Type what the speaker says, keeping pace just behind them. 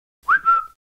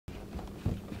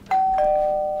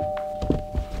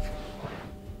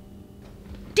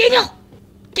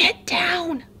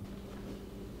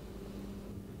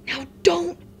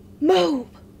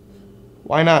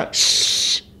Why not?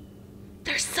 Shh!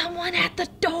 There's someone at the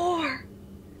door.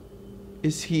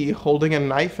 Is he holding a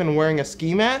knife and wearing a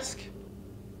ski mask?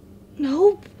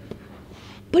 Nope.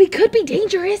 But he could be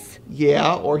dangerous.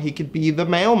 Yeah, or he could be the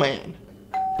mailman.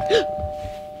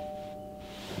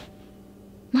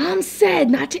 Mom said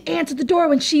not to answer the door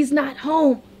when she's not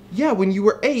home. Yeah, when you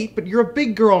were 8, but you're a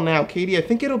big girl now, Katie. I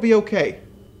think it'll be okay.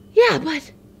 Yeah,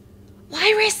 but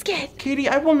why risk it? Katie,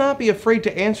 I will not be afraid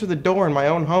to answer the door in my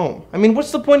own home. I mean,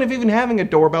 what's the point of even having a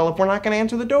doorbell if we're not going to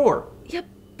answer the door? Yeah,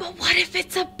 but what if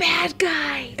it's a bad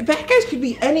guy? Bad guys could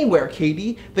be anywhere,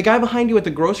 Katie. The guy behind you at the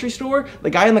grocery store, the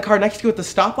guy in the car next to you at the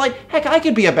stoplight. Heck, I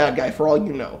could be a bad guy for all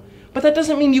you know. But that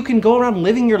doesn't mean you can go around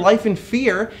living your life in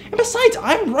fear. And besides,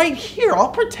 I'm right here.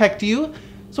 I'll protect you.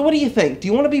 So what do you think? Do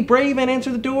you want to be brave and answer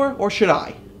the door, or should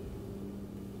I?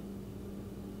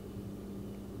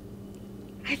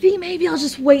 I think maybe I'll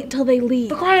just wait until they leave.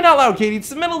 For crying out loud, Katie, it's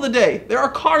the middle of the day. There are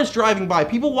cars driving by,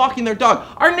 people walking their dog.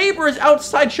 Our neighbor is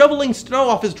outside shoveling snow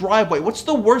off his driveway. What's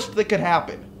the worst that could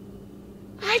happen?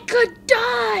 I could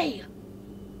die!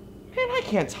 Man, I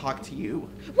can't talk to you.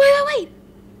 Wait!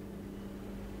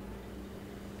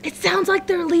 It sounds like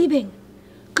they're leaving.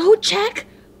 Go check,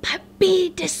 but be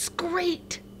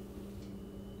discreet.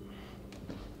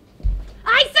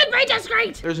 I said be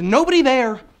discreet! There's nobody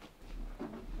there.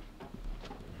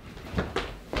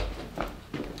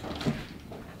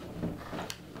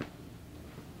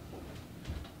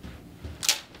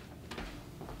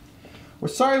 We're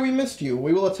sorry we missed you.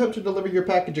 We will attempt to deliver your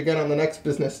package again on the next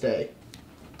business day.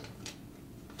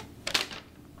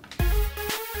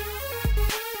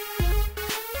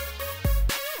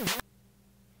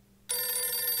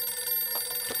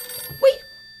 Wait,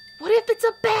 what if it's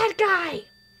a bad guy?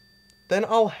 Then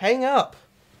I'll hang up.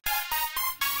 I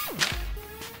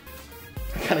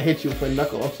kind of hit you with my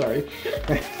knuckle, I'm sorry.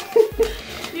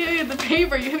 You hit the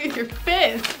paper, you hit your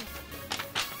fist.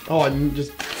 Oh, I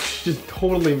just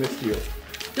totally missed you.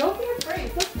 Don't be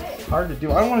afraid, it's okay. Hard to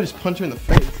do. I don't want to just punch her in the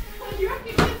face. You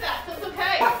already did that, so it's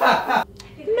okay.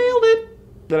 Nailed it.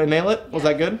 Did I nail it? Was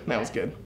that good? That was good.